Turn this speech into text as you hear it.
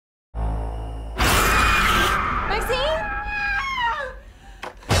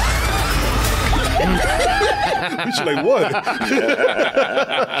She's like, what?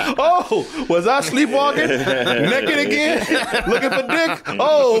 Oh, was I sleepwalking? Naked again? Looking for dick?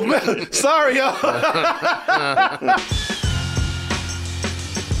 Oh, man. Sorry, y'all.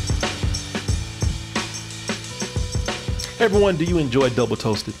 Everyone, do you enjoy Double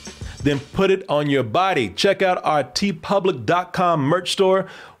Toasted? Then put it on your body. Check out our tpublic.com merch store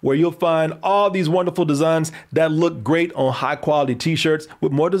where you'll find all these wonderful designs that look great on high quality t-shirts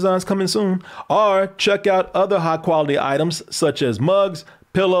with more designs coming soon. Or check out other high quality items such as mugs,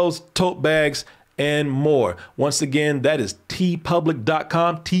 pillows, tote bags, and more. Once again, that is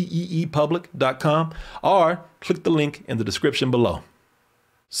tpublic.com, teepublic.com, or click the link in the description below.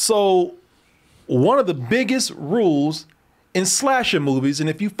 So one of the biggest rules in slasher movies, and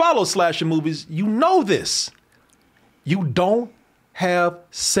if you follow slasher movies, you know this. You don't have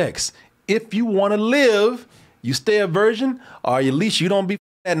sex. If you want to live, you stay a virgin, or at least you don't be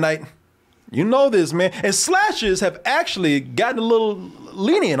at night. You know this, man. And slashers have actually gotten a little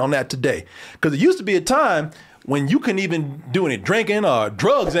lenient on that today. Because it used to be a time when you couldn't even do any drinking or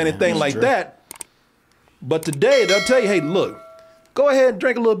drugs, anything like that. But today, they'll tell you, hey, look, go ahead and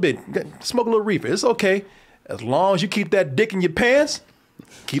drink a little bit. Smoke a little reefer. It's okay. As long as you keep that dick in your pants,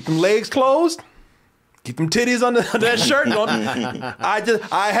 keep them legs closed, keep them titties under that shirt.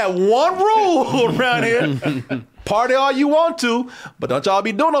 I have one rule around here. Party all you want to, but don't y'all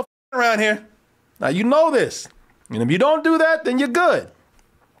be doing no around here. Now you know this. And if you don't do that, then you're good.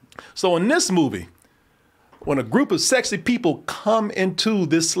 So in this movie, when a group of sexy people come into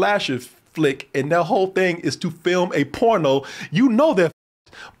this slasher flick and their whole thing is to film a porno, you know they're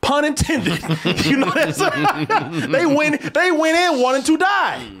pun intended. You know that's they went in wanting to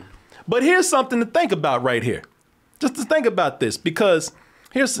die. But here's something to think about right here. Just to think about this, because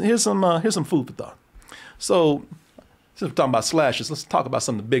here's some food for thought. So since we're talking about slashers, let's talk about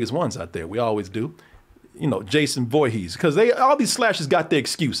some of the biggest ones out there. We always do. You know, Jason Voorhees, because all these slashers got their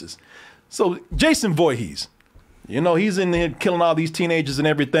excuses. So Jason Voorhees, you know, he's in there killing all these teenagers and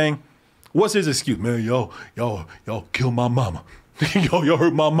everything. What's his excuse? Man, y'all kill my mama. Y'all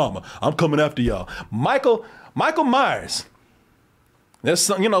hurt my mama. I'm coming after y'all. Michael Myers. There's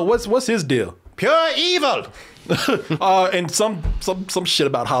some, you know, what's his deal? Pure evil. And some shit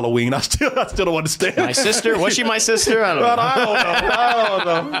about Halloween. I still don't understand. My sister? Was she my sister? I don't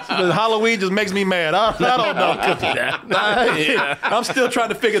know. Halloween just makes me mad. I don't know. I'm still trying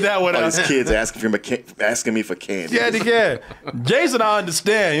to figure that one out. All these kids asking me for candy. Yeah. Jason, I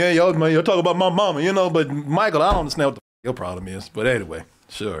understand. Yeah, you're talking about my mama, you know, but Michael, I don't understand what the your problem is. But anyway,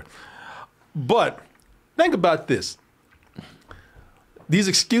 sure. But think about this. These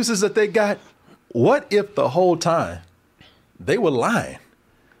excuses that they got, what if the whole time they were lying?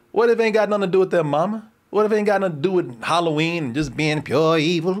 What if it ain't got nothing to do with their mama? What if it ain't got nothing to do with Halloween and just being pure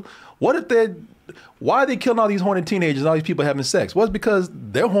evil? What if why are they killing all these horny teenagers and all these people having sex? Well, it's because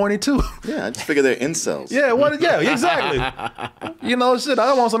they're horny too. Yeah, I just figure they're incels. Yeah, yeah, exactly. You know, shit,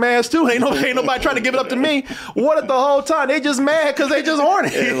 I want some ass too. Ain't nobody trying to give it up to me. What if the whole time they just mad because they just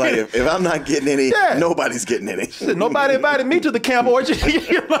horny? Yeah, like if I'm not getting any, nobody's getting any. Shit, nobody invited me to the camp orchard.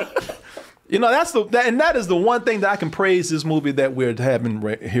 You know, that is the one thing that I can praise this movie that we're having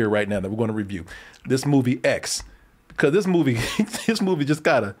here right now that we're going to review. This movie X, because this movie just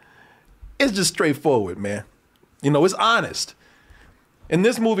it's just straightforward, man. You know, it's honest. In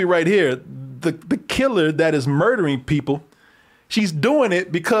this movie right here, the killer that is murdering people, she's doing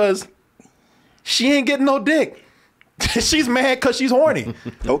it because she ain't getting no dick. She's mad because she's horny.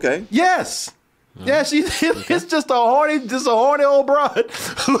 Okay. Yes. Yeah, it's just a horny old broad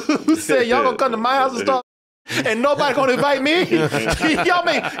who said, y'all gonna come to my house and start and nobody gonna invite me? y'all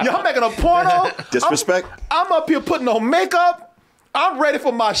making a porno? Disrespect. I'm up here putting on makeup. I'm ready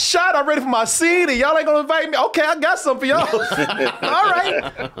for my shot. I'm ready for my scene, and y'all ain't gonna invite me. Okay, I got something for y'all. All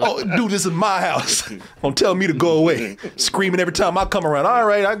right. Oh, dude, this is my house. Don't tell me to go away. Screaming every time I come around. All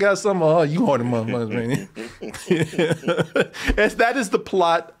right, I got something. Oh, you horny motherfuckers, man. That is the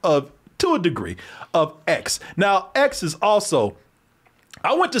plot to a degree, of X. Now, X is also,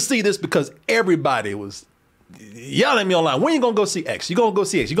 I went to see this because everybody was yelling at me online. When you gonna go see X? You gonna go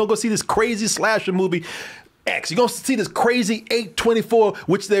see X? You gonna go see this crazy slasher movie? X. You're going to see this crazy A24,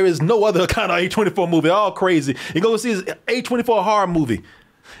 which there is no other kind of A24 movie, all crazy. You're going to see this A24 horror movie.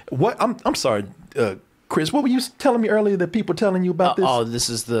 What? I'm sorry, Chris, what were you telling me earlier that people telling you about this? Oh, this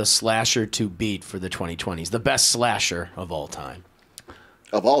is the slasher to beat for the 2020s. The best slasher of all time.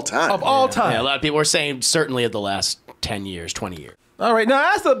 Of all time? Of all time. Yeah, a lot of people were saying certainly of the last 10 years, 20 years. All right, now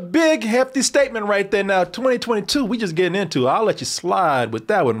that's a big, hefty statement right there. Now, 2022, we just getting into it. I'll let you slide with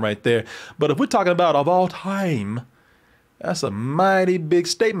that one right there. But if we're talking about of all time, that's a mighty big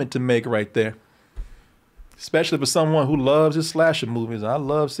statement to make right there. Especially for someone who loves his slasher movies. I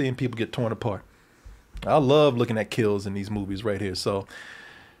love seeing people get torn apart. I love looking at kills in these movies right here. So,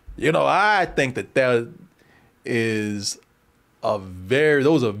 you know, I think that those are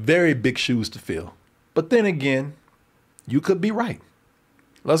very big shoes to fill. But then again, you could be right.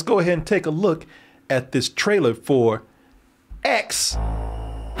 Let's go ahead and take a look at this trailer for X.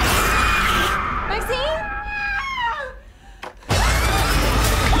 Maxine?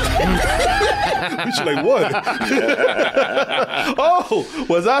 We should like, what? Oh,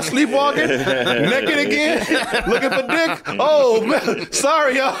 was I sleepwalking? Naked again? Looking for dick? Oh, man.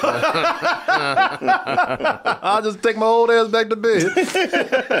 Sorry, y'all. I'll just take my old ass back to bed.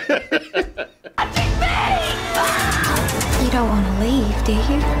 You don't want to leave, do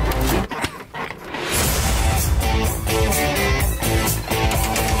you?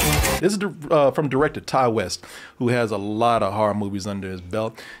 This is from director Ty West, who has a lot of horror movies under his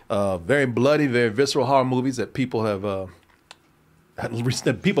belt. Very bloody, very visceral horror movies that people have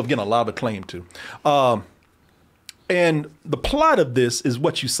given a lot of acclaim to. And the plot of this is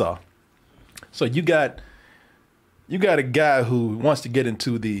what you saw. So you got a guy who wants to get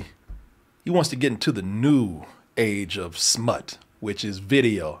into the new age of smut, which is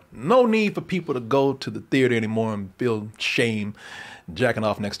video. No need for people to go to the theater anymore and feel shame jacking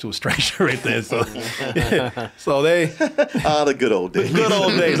off next to a stranger right there. So, so they... the good old days. Good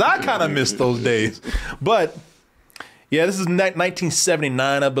old days. I kind of miss those days. But, yeah, this is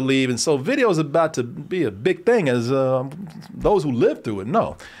 1979, I believe. And so video is about to be a big thing, as those who lived through it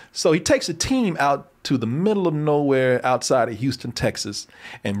know. So he takes a team out to the middle of nowhere outside of Houston, Texas,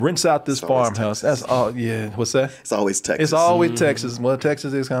 and rents out this farmhouse. That's all. Yeah, what's that? It's always Texas. It's always Texas. Well,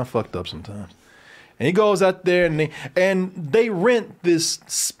 Texas is kind of fucked up sometimes. And he goes out there and they rent this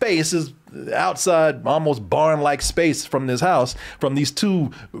space, this outside, almost barn-like space from this house, from these two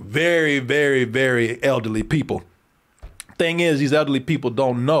very, very, very elderly people. Thing is, these elderly people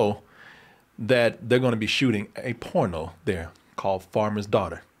don't know that they're going to be shooting a porno there called Farmer's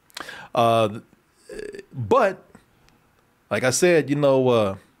Daughter. But, like I said, you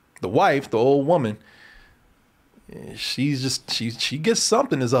know, the wife, the old woman, she gets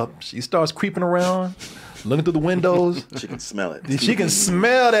something is up. She starts creeping around, looking through the windows. She can smell it. She can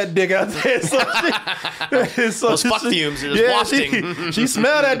smell that dick out there. Those fuck fumes are just wafting. She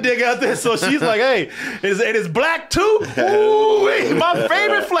smelled that dick out there, so she's like, hey, it is black too? Ooh, my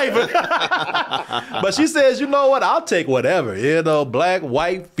favorite flavor. But she says, you know what? I'll take whatever. You know, black,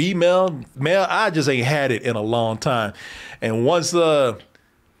 white, female, male. I just ain't had it in a long time. And once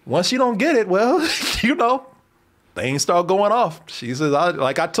you don't get it, well, you know, things start going off. She says,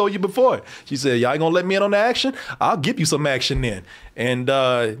 like I told you before, she said, y'all ain't gonna let me in on the action? I'll give you some action then. And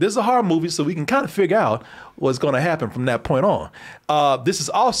this is a horror movie, so we can kind of figure out what's gonna happen from that point on. This is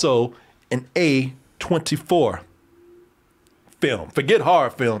also an A24 film. Forget horror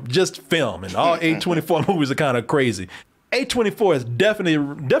film, just film. And all A24 movies are kind of crazy. A24 has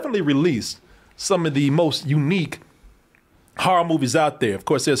definitely released some of the most unique horror movies out there. Of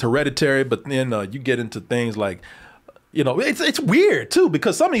course, there's Hereditary, but then you get into things like, you know, it's weird too,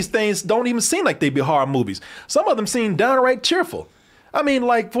 because some of these things don't even seem like they be horror movies. Some of them seem downright cheerful. I mean,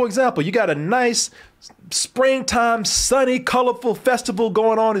 like, for example, you got a nice springtime, sunny, colorful festival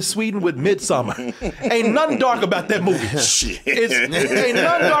going on in Sweden with Midsummer. Ain't nothing dark about that movie. Ain't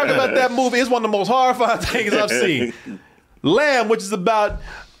nothing dark about that movie. It's one of the most horrifying things I've seen. Lamb, which is about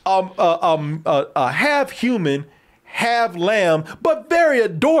a half human, half lamb, but very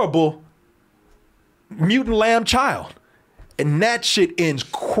adorable mutant lamb child. And that shit ends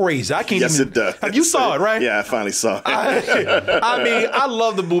crazy. I can't yes, even. It does. You saw it, right? Yeah, I finally saw it. I mean, I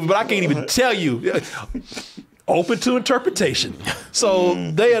love the movie, but I can't even tell you. Open to interpretation. So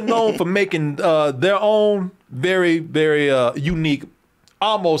they are known for making their own very, very unique,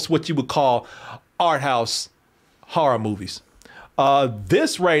 almost what you would call art house horror movies.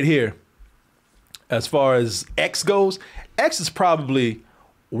 This right here, as far as X goes, X is probably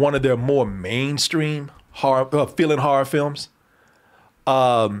one of their more mainstream horror, feeling horror films.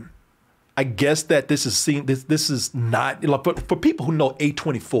 I guess that this is seen. This is not, like, for people who know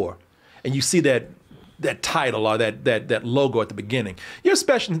A24, and you see that title or that logo at the beginning. You're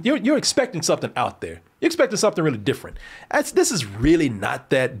expecting something out there. You're expecting something really different. This is really not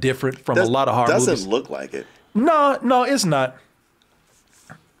that different from a lot of horror movies. Doesn't look like it. No, it's not.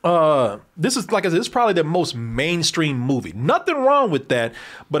 This is, like I said, this is probably their most mainstream movie. Nothing wrong with that,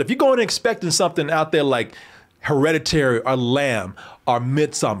 but if you're going expecting something out there like Hereditary or Lamb or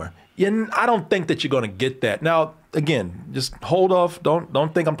Midsummer. I don't think that you're going to get that. Now, again, just hold off.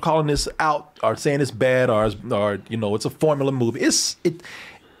 Don't think I'm calling this out or saying it's bad or it's a formula movie. It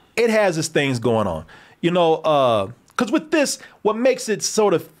has its things going on. Because with this, what makes it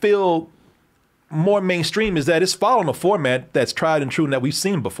sort of feel more mainstream is that it's following a format that's tried and true and that we've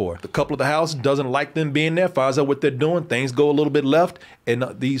seen before. The couple of the house doesn't like them being there, finds out what they're doing, things go a little bit left, and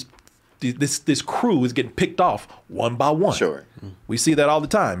this crew is getting picked off one by one. Sure. We see that all the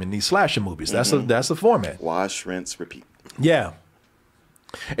time in these slasher movies. That's a format. Wash, rinse, repeat. Yeah.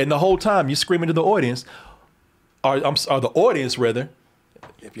 And the whole time you're screaming to the audience, or the audience rather,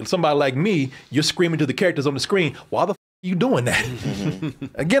 if you're somebody like me, you're screaming to the characters on the screen, why the are you doing that?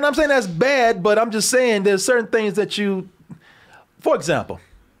 Again, I'm saying that's bad, but I'm just saying there's certain things that for example,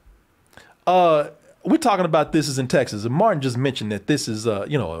 we're talking about this is in Texas, and Martin just mentioned that this is,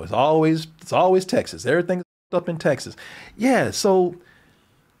 it's always Texas. Everything's up in Texas. Yeah, so,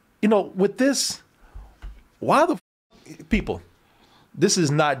 with this, why the people? This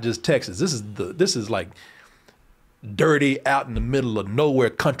is not just Texas. This is like dirty out in the middle of nowhere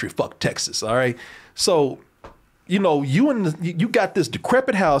country fuck Texas. All right, so. You got this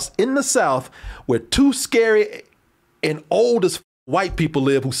decrepit house in the South where two scary and old as white people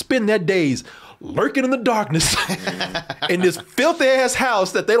live who spend their days lurking in the darkness in this filthy ass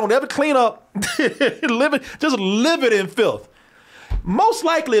house that they don't ever clean up, just living in filth. Most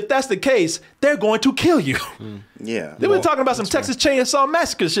likely, if that's the case, they're going to kill you. Yeah. They were talking about some Texas Chainsaw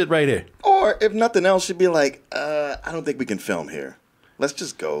Massacre shit right here. Or if nothing else, she'd be like, I don't think we can film here. Let's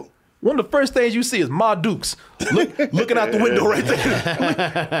just go. One of the first things you see is Ma Dukes looking out the window right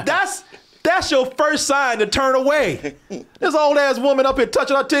there. That's your first sign to turn away. This old ass woman up here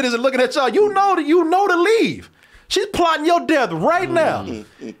touching her titties and looking at y'all. You know to leave. She's plotting your death right now.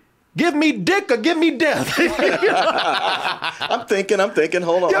 Give me dick or give me death. I'm thinking.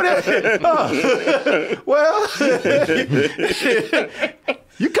 Hold on. Well,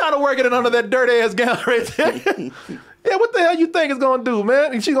 you kind of working it under that dirty ass gown right there. Yeah, what the hell you think it's gonna do,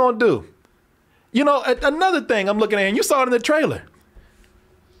 man? She gonna do? Another thing I'm looking at, and you saw it in the trailer.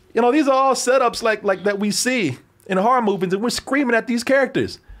 These are all setups like that we see in horror movies, and we're screaming at these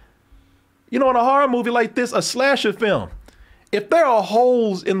characters. In a horror movie like this, a slasher film, if there are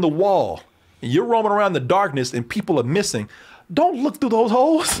holes in the wall, and you're roaming around the darkness and people are missing, don't look through those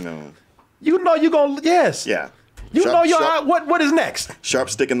holes. No. You're gonna, yes. Yeah. Your eye, what is next?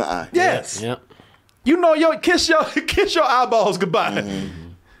 Sharp stick in the eye. Yes. Yep. Kiss your eyeballs goodbye.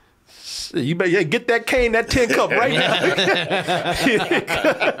 You better get that cane, that tin cup right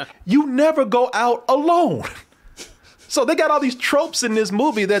now. You never go out alone. So they got all these tropes in this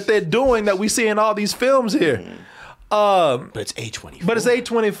movie that they're doing that we see in all these films here. But it's A24. But it's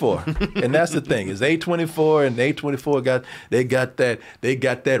A24, and that's the thing. It's A24, and A24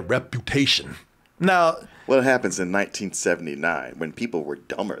 got that reputation. Now. What happens in 1979 when people were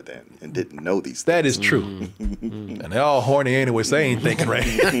dumber then and didn't know these things? That is true. And they're all horny anyway, so they ain't thinking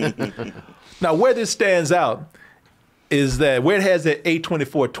right. Now, where this stands out is that where it has that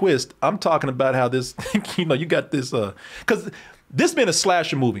A24 twist, I'm talking about how this, you got this, because this being a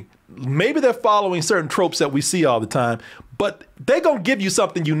slasher movie, maybe they're following certain tropes that we see all the time, but they're going to give you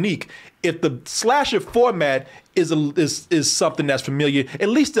something unique. If the slasher format is something that's familiar, at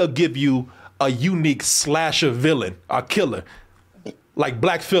least they'll give you a unique slasher villain or killer, like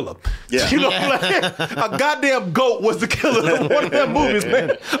Black Phillip. Yeah. A goddamn goat was the killer in one of their movies,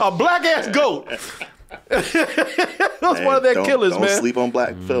 man. A black ass goat. That's one of their killers, man. Don't sleep on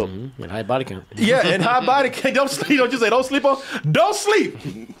Black Phillip. And high body count. Yeah, and high body count. Don't sleep. Don't you say don't sleep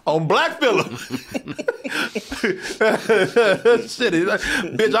on Black Phillip. Shit,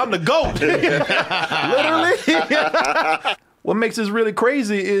 bitch, I'm the goat. Literally. What makes this really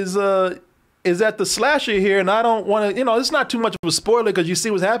crazy is that the slasher here, and I don't want to, it's not too much of a spoiler because you see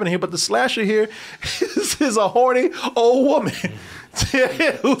what's happening here, but the slasher here is a horny old woman.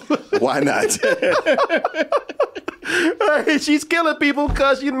 Why not? She's killing people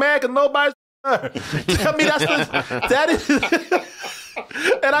because she's mad because nobody's her. I mean, that is,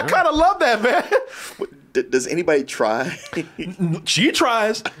 and I kind of love that, man. Does anybody try? She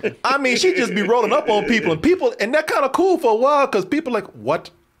tries. I mean, she just be rolling up on people, and they're kind of cool for a while because people are like,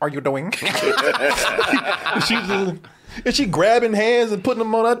 what are you doing? And she grabbing hands and putting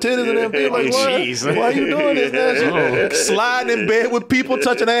them on her titties and then being like, what? Jeez. Why are you doing this? She sliding in bed with people,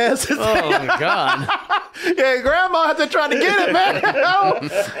 touching asses. Oh, my God. Yeah, grandma had to try to get it,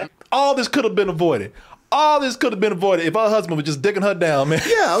 man. All this could have been avoided. All this could have been avoided if her husband was just digging her down, man.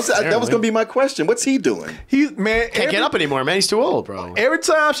 Yeah, that was going to be my question. What's he doing? Can't get up anymore, man. He's too old, bro. Every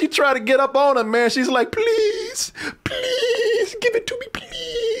time she tried to get up on him, man, she's like, please, give it to me,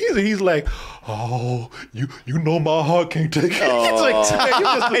 please. And he's like, oh, you know my heart can't take it. Oh. It's like,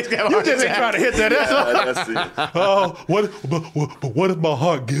 man, you just ain't trying to hit that. That's it. Oh, but what if my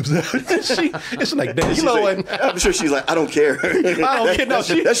heart gives out? It's like, damn, you know what? I'm sure she's like, I don't care. I don't care. No,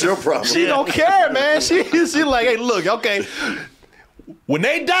 that's your problem. She don't care, man. She's like, hey, look, okay, when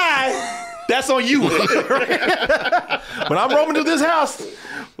they die, that's on you. When I'm roaming through this house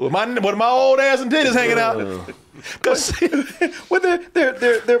with my old ass and titties hanging out. Cause well,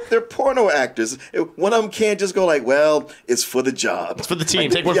 they're porno actors. One of them can't just go like, well, it's for the job. It's for the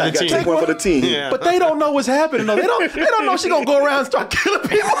team. Take one for the team. Take one for the team. Yeah. But But they don't know what's happening. though. They don't know she's gonna go around and start killing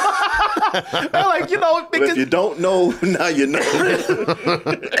people. They're like, if you don't know, now you know.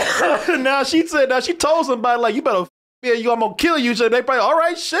 now she told somebody like, you better, I'm gonna kill you. So they probably, all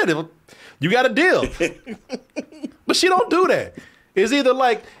right, shit, you got a deal. But she don't do that. It's either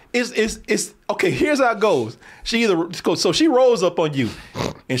like, it's okay. Here's how it goes. So she rolls up on you,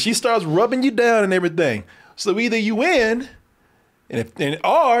 and she starts rubbing you down and everything. So either you win,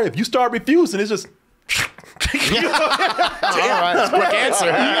 or if you start refusing, it's just. All right, that's a quick answer.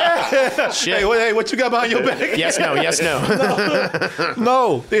 Yeah. Shit. Hey, what you got behind your back? Yes, no.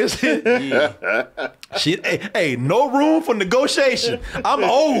 No. Hey, no room for negotiation. I'm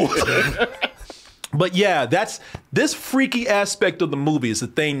old. But yeah, this freaky aspect of the movie is the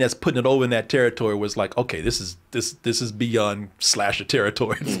thing that's putting it over in that territory. Was like, okay, this is beyond slasher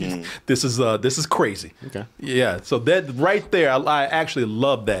territory. Mm-hmm. This is crazy. Okay. Yeah. So that right there, I actually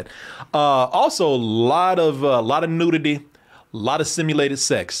love that. Also, a lot of nudity, a lot of simulated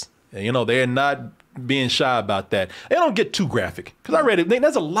sex. And, they're not being shy about that. They don't get too graphic because I read it.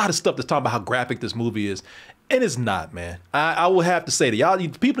 There's a lot of stuff that's talking about how graphic this movie is. And it's not, man. I will have to say that y'all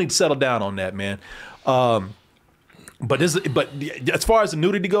people need to settle down on that, man. But as far as the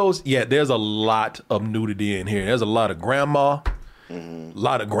nudity goes, yeah, there's a lot of nudity in here. There's a lot of grandma, a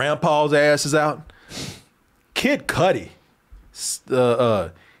lot of grandpa's asses out. Kid Cudi,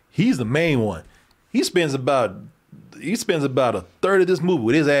 he's the main one. He spends about a third of this movie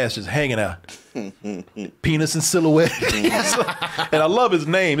with his ass just hanging out. Penis in silhouette. And I love his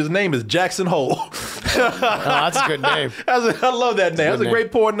name. His name is Jackson Hole. That's a good name. I love that name. That's a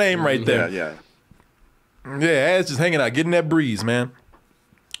great porn name right there. Yeah. Yeah, ass just hanging out, getting that breeze, man.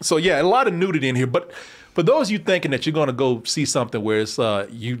 So yeah, a lot of nudity in here. But for those of you thinking that you're gonna go see something where it's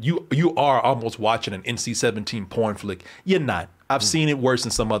you are almost watching an NC-17 porn flick, you're not. I've seen it worse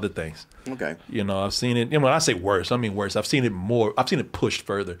than some other things. Okay. I've seen it. When I say worse, I mean worse. I've seen it more. I've seen it pushed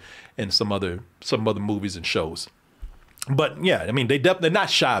further in some other movies and shows. But yeah, I mean they're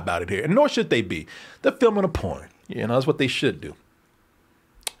not shy about it here, and nor should they be. They're filming a porn. That's what they should do.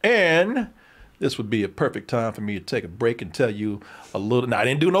 And this would be a perfect time for me to take a break and tell you a little. Now, I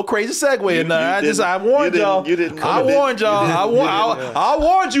didn't do no crazy segue. I warned y'all. I warned y'all. I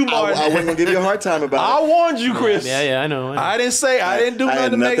warned you, Martin. I wasn't gonna give you a hard time about it. I warned you, Chris. Yeah, I know. I didn't say. I didn't do nothing. I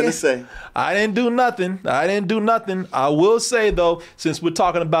had nothing to say. I didn't do nothing. I will say though, since we're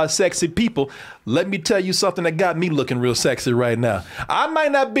talking about sexy people, let me tell you something that got me looking real sexy right now. I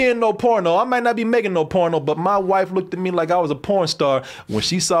might not be in no porno. I might not be making no porno, but my wife looked at me like I was a porn star when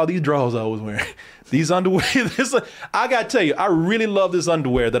she saw these drawers I was wearing. These underwear. I gotta tell you, I really love this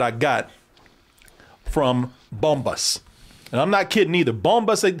underwear that I got from Bombas. And I'm not kidding either.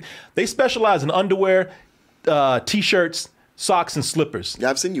 Bombas, they specialize in underwear, t-shirts, socks, and slippers. Yeah,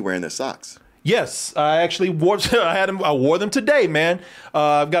 I've seen you wearing their socks. Yes, I actually wore I wore them today, man.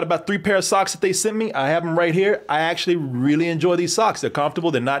 I've got about 3 pair of socks that they sent me. I have them right here. I actually really enjoy these socks. They're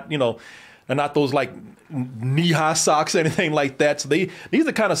comfortable. They're not, they're not those like knee-high socks or anything like that. So these are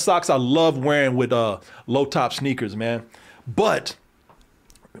the kind of socks I love wearing with low-top sneakers, man. But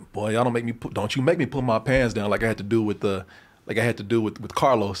boy, y'all don't you make me pull my pants down like I had to do with with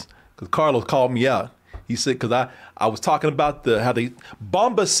Carlos, because Carlos called me out. He said, because I was talking about how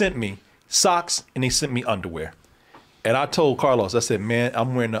Bomba sent me socks and they sent me underwear. And I told Carlos, I said, man,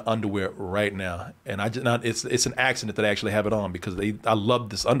 I'm wearing the underwear right now. And it's an accident that I actually have it on because I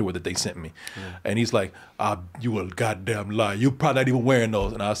love this underwear that they sent me. And he's like, you a goddamn lie. You're probably not even wearing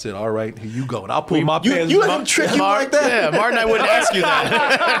those. And I said, all right, here you go. And I'll pull my pants. You let him trick you like that? Yeah, Martin, I wouldn't ask you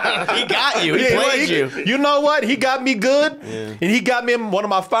that. He got you. He played you. You know what? He got me good. Yeah. And he got me in one of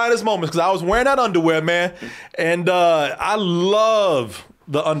my finest moments because I was wearing that underwear, man. And I love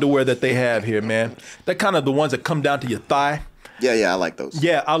the underwear that they have here, man. They're kind of the ones that come down to your thigh. Yeah, I like those.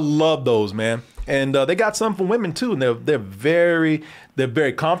 Yeah, I love those, man. And they got some for women too, and they're very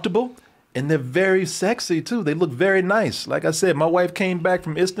comfortable. And they're very sexy too. They look very nice. Like I said, my wife came back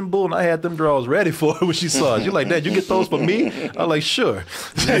from Istanbul and I had them drawers ready for her when she saw it. She's like, Dad, you get those for me? I was like, sure.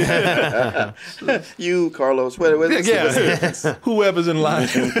 You, Carlos, whoever's in line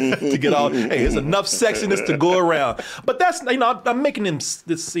to get all. Hey, it's enough sexiness to go around. But that's, I'm making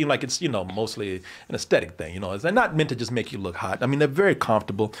this seem like it's, mostly an aesthetic thing. They're not meant to just make you look hot. I mean, they're very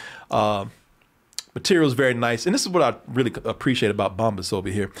comfortable. Material is very nice, and this is what I really appreciate about Bombas over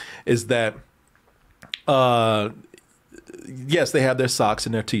here is that, yes, they have their socks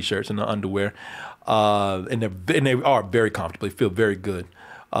and their t-shirts and their underwear, and they are very comfortable. They feel very good.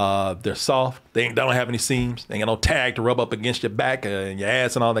 They're soft. They don't have any seams. They ain't got no tag to rub up against your back and your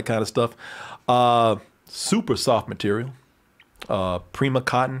ass and all that kind of stuff. Super soft material. Prima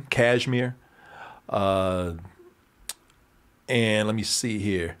cotton, cashmere, and let me see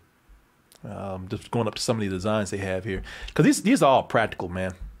here. Just going up to some of the designs they have here, because these are all practical,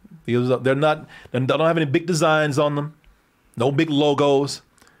 man. They don't have any big designs on them, no big logos,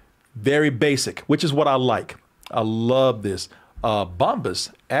 very basic, which is what I like. I love this.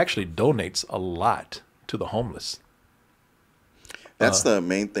 Bombas actually donates a lot to the homeless. That's the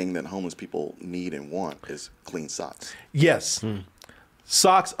main thing that homeless people need and want is clean socks. Yes,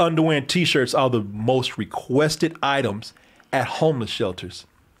 socks, underwear, and t-shirts are the most requested items at homeless shelters.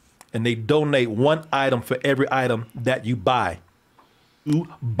 And they donate one item for every item that you buy.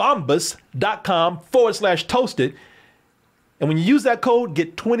 Bombas.com/toasted. And when you use that code,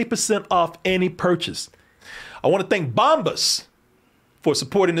 get 20% off any purchase. I want to thank Bombas for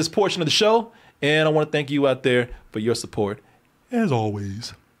supporting this portion of the show. And I want to thank you out there for your support, as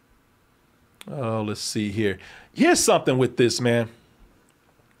always. Let's see here. Here's something with this, man.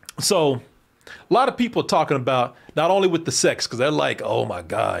 So, a lot of people are talking about not only with the sex, because they're like, oh my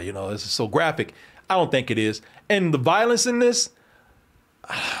God, this is so graphic. I don't think it is. And the violence in this,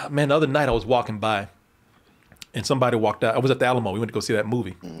 man, the other night I was walking by and somebody walked out. I was at the Alamo. We went to go see that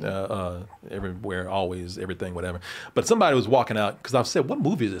movie. Everywhere, Always, Everything, whatever. But somebody was walking out because I said, what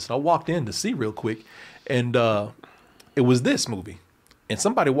movie is this? And I walked in to see real quick. And it was this movie. And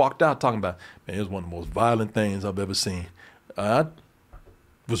somebody walked out talking about, man, it was one of the most violent things I've ever seen. I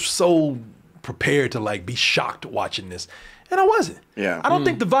was so prepared to be shocked watching this, and I wasn't. Yeah. I don't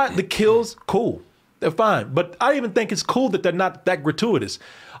think the kills cool. They're fine, but I even think it's cool that they're not that gratuitous.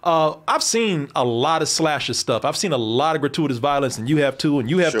 I've seen a lot of slasher stuff. I've seen a lot of gratuitous violence, and you have too, and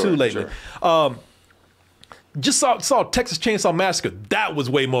you have too lately. Sure. Just saw Texas Chainsaw Massacre. That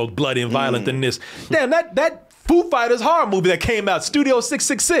was way more bloody and violent than this. Damn, that Foo Fighters horror movie that came out, Studio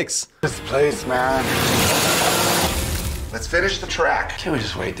 666. This place, man. Let's finish the track. Can't we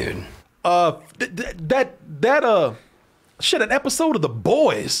just wait, dude? An episode of The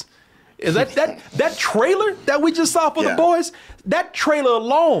Boys. Is that trailer that we just saw for The Boys? That trailer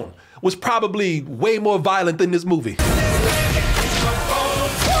alone was probably way more violent than this movie.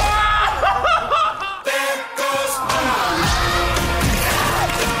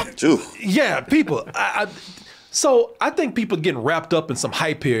 Yeah, people. So I think people getting wrapped up in some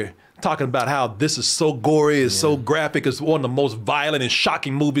hype here, talking about how this is so gory, it's so graphic, it's one of the most violent and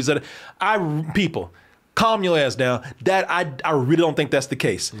shocking movies that people. Calm your ass down. I really don't think that's the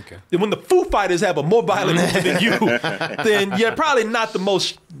case. Okay. When the Foo Fighters have a more violent movie than you, then you're probably not the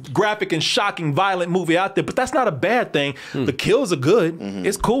most graphic and shocking violent movie out there, but that's not a bad thing. The kills are good.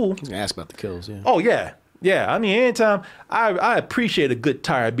 It's cool. I was gonna ask about the kills, yeah. Oh, yeah. Yeah, I mean, anytime, I appreciate a good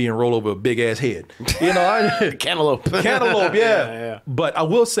tire being rolled over a big-ass head. Cantaloupe. Cantaloupe, yeah. But I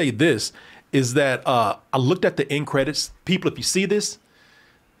will say this, is that I looked at the end credits. People, if you see this,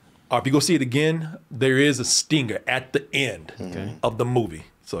 or if you go see it again, there is a stinger at the end of the movie.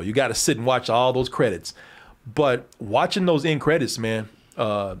 So you got to sit and watch all those credits. But watching those end credits, man,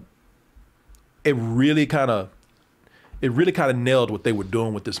 it really kind of nailed what they were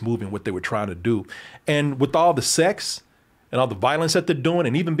doing with this movie and what they were trying to do. And with all the sex and all the violence that they're doing,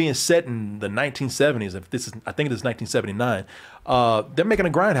 and even being set in the 1970s, I think it is 1979, they're making a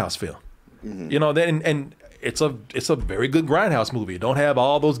grindhouse film. And it's a very good grindhouse movie. It don't have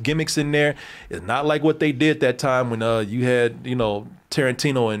all those gimmicks in there. It's not like what they did that time when you had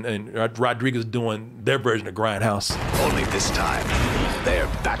Tarantino and Rodriguez doing their version of Grindhouse. Only this time, they're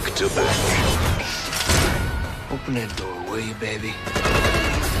back to back. Open that door, will you, baby?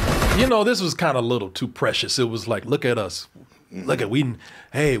 This was kind of a little too precious. It was like, look at us. Look at we're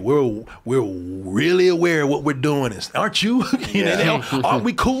really aware of what we're doing. Aren't you? Aren't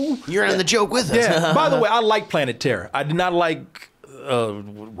we cool? You're in the joke with us. Yeah. By the way, I like Planet Terror. I did not like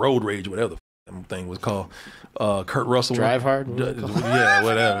Road Rage, whatever the thing was called. Kurt Russell. Drive Hard? Yeah,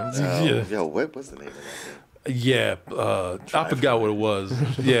 whatever. Yo, what was the name of that thing? Yeah, I forgot what it was.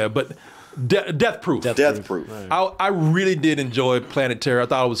 Yeah, but Death Proof. Death Proof. Right. I really did enjoy Planet Terror. I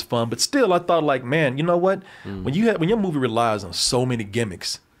thought it was fun, but still, I thought like, man, you know what? When your movie relies on so many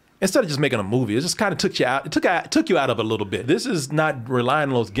gimmicks, instead of just making a movie, it just kind of took you out. It took you out of it a little bit. This is not relying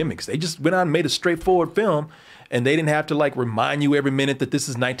on those gimmicks. They just went out and made a straightforward film, and they didn't have to like remind you every minute that this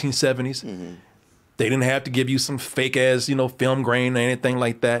is 1970s. They didn't have to give you some fake ass, film grain or anything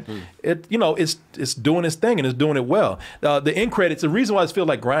like that. It's doing its thing and it's doing it well. The end credits, the reason why I feel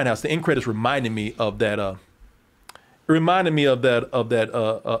like Grindhouse, the end credits reminded me of that. Of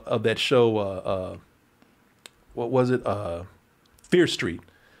that show. What was it? Fear Street.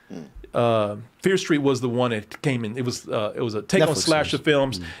 Fear Street was the one that came in. It was a take on Netflix slasher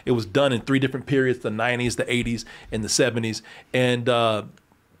films. It was done in 3 different periods: the 90s, the 80s, and the 70s. And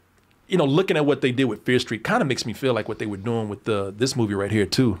looking at what they did with Fear Street kind of makes me feel like what they were doing with this movie right here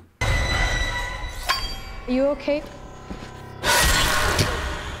too. Are you okay?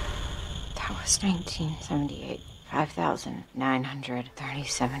 That was 1978.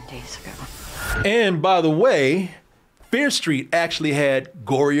 5,937 days ago. And by the way, Fear Street actually had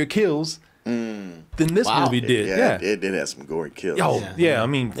gorier kills than this movie did. Yeah, it did have some gory kills. Oh, yeah, I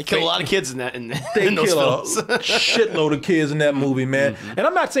mean... They kill a lot of kids in that. They in those kill films. a shitload of kids in that movie, man. And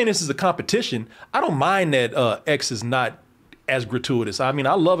I'm not saying this is a competition. I don't mind that X is not as gratuitous. I mean,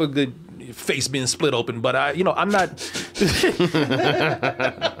 I love a good face being split open, but I'm not...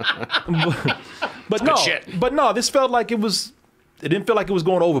 but no, this felt like it didn't feel like it was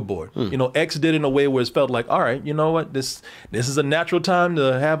going overboard. X did it in a way where it felt like, all right, you know what, this is a natural time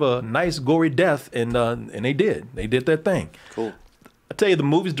to have a nice gory death, and they did their thing. Cool. I tell you, the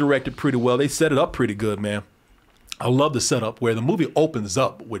movie's directed pretty well. They set it up pretty good, man. I love the setup where the movie opens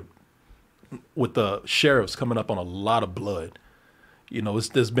up with the sheriffs coming up on a lot of blood.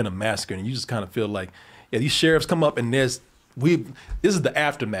 There's been a massacre, and you just kind of feel like, yeah, these sheriffs come up, and this is the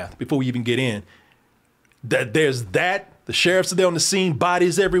aftermath before we even get in. The sheriffs are there on the scene,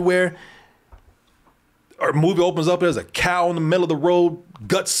 bodies everywhere. Our movie opens up, there's a cow in the middle of the road,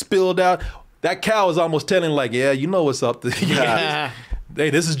 guts spilled out. That cow is almost telling like, yeah, you know what's up. Hey,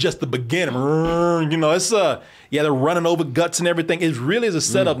 this is just the beginning. They're running over guts and everything. It really is a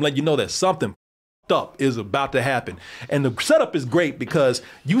setup like you know that something up is about to happen. And the setup is great because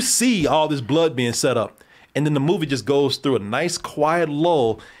you see all this blood being set up. And then the movie just goes through a nice quiet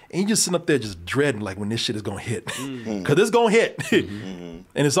lull, and you just sit up there just dreading like when this shit is gonna hit, because it's gonna hit.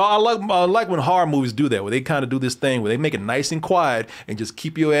 And it's all I like when horror movies do that, where they kind of do this thing where they make it nice and quiet and just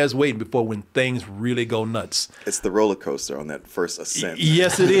keep your ass waiting before when things really go nuts. It's the roller coaster on that first ascent.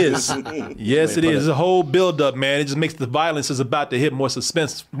 Yes, it is. Yes, it is. It's a whole build up, man. It just makes the violence is about to hit more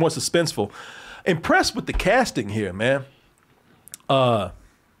suspenseful. Impressed with the casting here, man.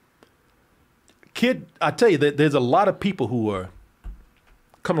 Kid, I tell you, there's a lot of people who are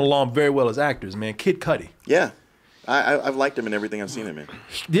coming along very well as actors, man. Kid Cudi. Yeah. I've liked him in everything I've seen him in.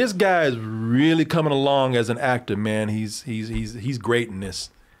 This guy is really coming along as an actor, man. He's great in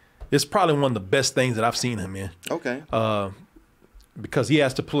this. It's probably one of the best things that I've seen him in. Okay. Because he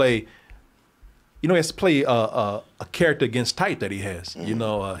has to play, he has to play a character against type that he has.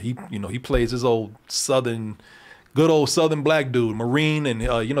 He plays his old good old Southern black dude, Marine, and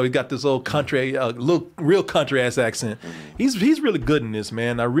he got this old country, real country ass accent. He's really good in this,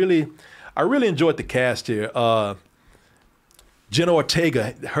 man. I really enjoyed the cast here. Jenna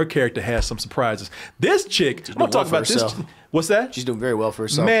Ortega, her character has some surprises. This chick, I'm gonna talk about this. What's that? She's doing very well for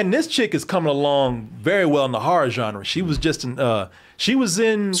herself. Man, this chick is coming along very well in the horror genre. She was just in. She was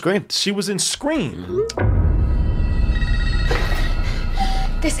in Scream. She was in Scream.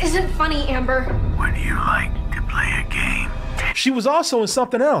 This isn't funny, Amber. Would you like to play a game? She was also in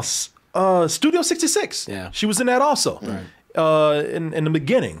something else. Studio 66. Yeah. She was in that also. Right. In the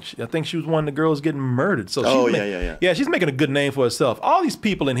beginning, I think she was one of the girls getting murdered. So yeah. Yeah, she's making a good name for herself. All these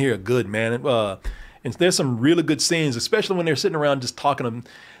people in here are good, man. And there's some really good scenes, especially when they're sitting around just talking.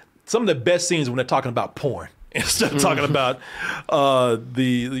 Some of the best scenes when they're talking about porn instead of talking about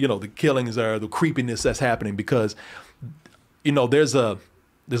the killings or the creepiness that's happening, because there's a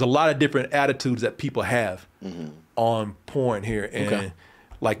lot of different attitudes that people have on porn here, and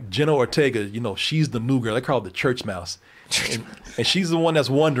like Jenna Ortega, she's the new girl. They call her the church mouse. And she's the one that's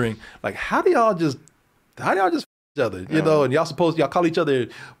wondering, like, how do y'all just f each other, and y'all call each other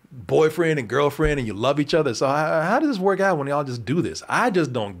boyfriend and girlfriend, and you love each other. So how does this work out when y'all just do this? I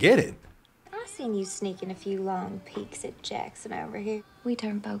just don't get it. I seen you sneaking a few long peeks at Jackson over here. We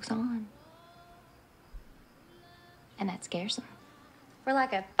turn folks on. And that scares them. We're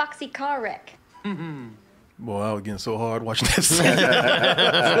like a foxy car wreck. Boy, I was getting so hard watching that scene.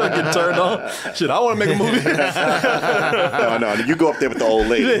 I get turned on. Shit, I want to make a movie. No, you go up there with the old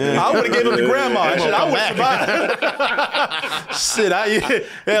lady. I would have given it to grandma. Shit, I would survive.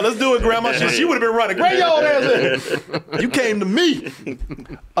 Yeah, let's do it, grandma. She would have been running. Great, your old ass. You came to me.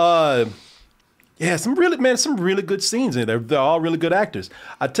 Yeah, some really good scenes in there. They're all really good actors.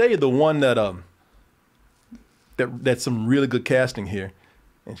 I tell you, the one that's some really good casting here,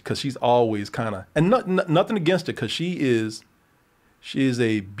 because she's always kind of, and nothing against her, because she is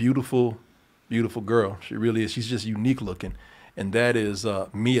a beautiful girl. She really is. She's just unique looking, and that is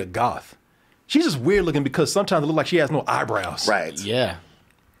Mia Goth. She's just weird looking because sometimes it looks like she has no eyebrows. Right. Yeah.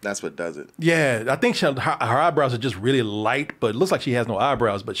 That's what does it. Yeah, I think her eyebrows are just really light, but it looks like she has no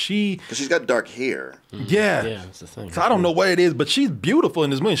eyebrows. But because she's got dark hair. Yeah, yeah, that's the thing. So I don't know what it is, but she's beautiful in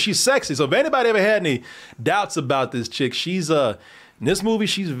this movie. She's sexy. So if anybody ever had any doubts about this chick, she's in this movie.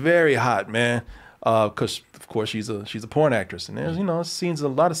 She's very hot, man. Because of course she's a porn actress, and there's a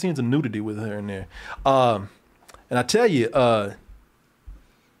lot of scenes of nudity with her in there. And I tell you,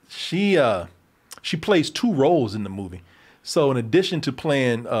 she plays 2 roles in the movie. So in addition to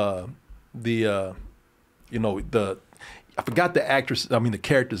playing I forgot the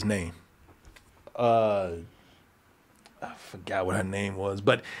character's name. I forgot what her name was,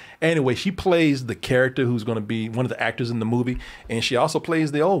 but anyway, she plays the character who's going to be one of the actors in the movie, and she also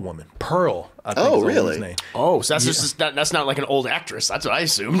plays the old woman, Pearl. I think is really? His name. Oh, so that's not like an old actress. That's what I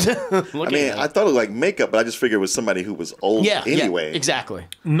assumed. I thought it was like makeup, but I just figured it was somebody who was old anyway. Yeah, exactly.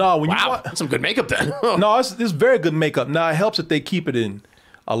 No, that's some good makeup then. No, it's very good makeup. Now it helps that they keep it in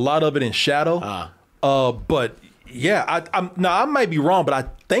a lot of it in shadow. But yeah, I might be wrong, but I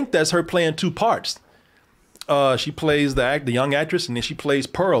think that's her playing 2 parts. She plays the young actress, and then she plays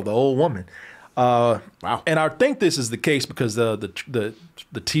Pearl, the old woman. Wow! And I think this is the case because the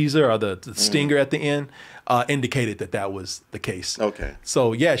teaser or the stinger at the end indicated that was the case. Okay.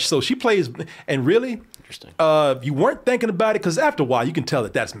 So yeah, so she plays, and really, interesting. You weren't thinking about it because after a while you can tell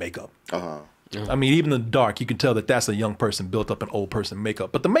that's makeup. I mean, even in the dark, you can tell that's a young person built up an old person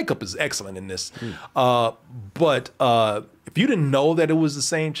makeup. But the makeup is excellent in this. But if you didn't know that it was the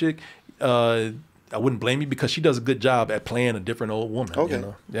same chick, I wouldn't blame you because she does a good job at playing a different old woman. Okay. You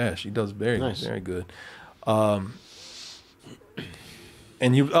know? Yeah, she does very good. And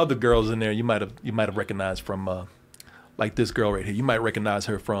you other girls in there, you might have recognized from like this girl right here. You might recognize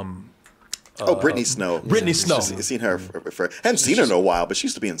her from. Brittany Snow. Brittany Snow. I've seen her. Haven't seen her in a while, but she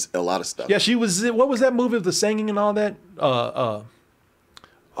used to be in a lot of stuff. Yeah, she was. What was that movie of the singing and all that? Oh,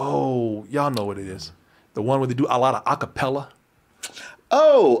 y'all know what it is. The one where they do a lot of acapella.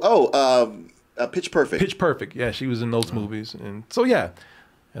 Pitch Perfect. Pitch Perfect. Yeah, she was in those movies, and so yeah,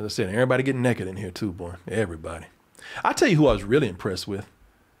 as I said, everybody getting naked in here too, boy. Everybody. I tell you who I was really impressed with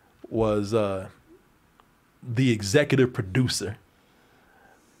was the executive producer.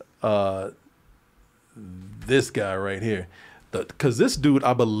 This guy right here, because this dude,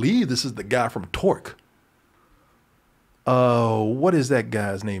 I believe this is the guy from Torque. What is that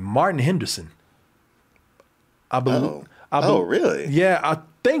guy's name? Martin Henderson. I believe. Really? Yeah, I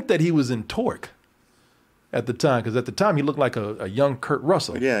think that he was in Torque at the time, because at the time he looked like a young Kurt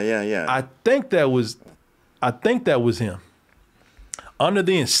Russell. Yeah. I think that was him. Under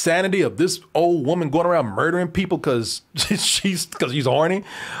the insanity of this old woman going around murdering people because she's horny.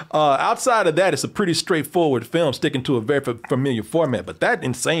 Outside of that, it's a pretty straightforward film, sticking to a very familiar format. But that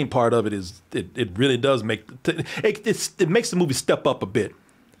insane part of it it really does make it makes the movie step up a bit.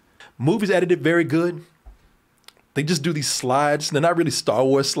 Movie's edited very good. They just do these slides. They're not really Star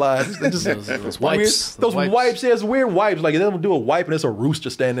Wars slides. They're just those wipes. Those wipes. Yeah, it's weird wipes. Like they don't do a wipe and there's a rooster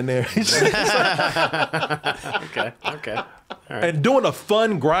standing there. Okay. All right. And doing a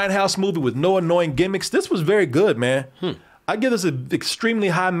fun grindhouse movie with no annoying gimmicks. This was very good, man. I give this an extremely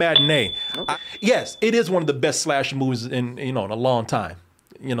high matinee. Okay. Yes, it is one of the best slasher movies in a long time.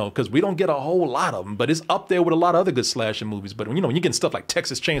 Because we don't get a whole lot of them, but it's up there with a lot of other good slasher movies. But when you're getting stuff like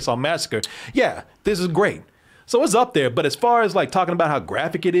Texas Chainsaw Massacre, yeah, this is great. So it's up there, but as far as like talking about how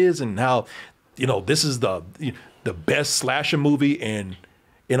graphic it is and how, this is the best slasher movie in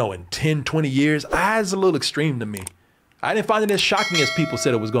 10, 20 years, it's a little extreme to me. I didn't find it as shocking as people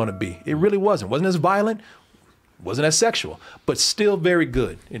said it was going to be. It really wasn't. Wasn't as violent, wasn't as sexual, but still very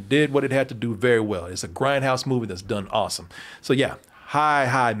good. It did what it had to do very well. It's a grindhouse movie that's done awesome. So yeah,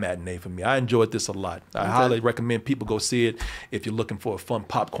 high matinee for me. I enjoyed this a lot. I highly recommend people go see it. If you're looking for a fun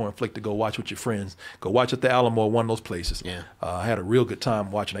popcorn flick to go watch with your friends, go watch at the Alamo, one of those places. Yeah. I had a real good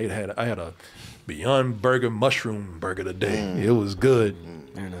time watching. I had a Beyond Burger mushroom burger today. It was good.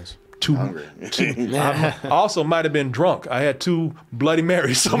 Very nice. Hungry. I also might have been drunk. I had 2 Bloody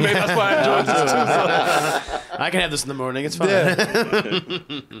Marys, so maybe that's why I enjoyed this too. So. I can have this in the morning. It's fine.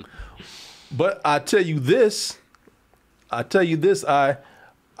 Yeah. But I tell you this, I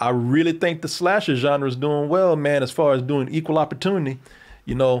really think the slasher genre is doing well, man, as far as doing equal opportunity.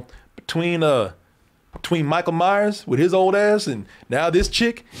 You know, between Michael Myers with his old ass and now this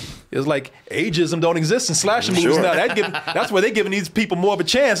chick, it's like ageism don't exist in slasher movies now. That's where they're giving these people more of a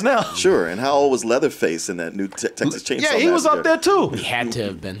chance now. Sure. And how old was Leatherface in that new Texas Chainsaw Yeah, he was up there too. He had to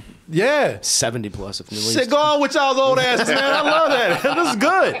have been. Yeah. 70 plus, if at least. Shit, go on with y'all's old asses, man. I love that. This is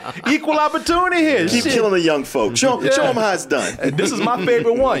good. Equal opportunity here. Keep Shit. killing the young folks. Show them how it's done. And this is my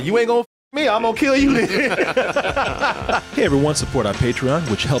favorite one. You ain't gonna me, I'm gonna kill you. Hey everyone, support our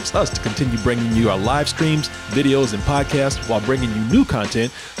Patreon, which helps us to continue bringing you our live streams, videos, and podcasts while bringing you new content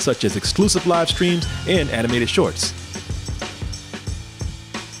such as exclusive live streams and animated shorts.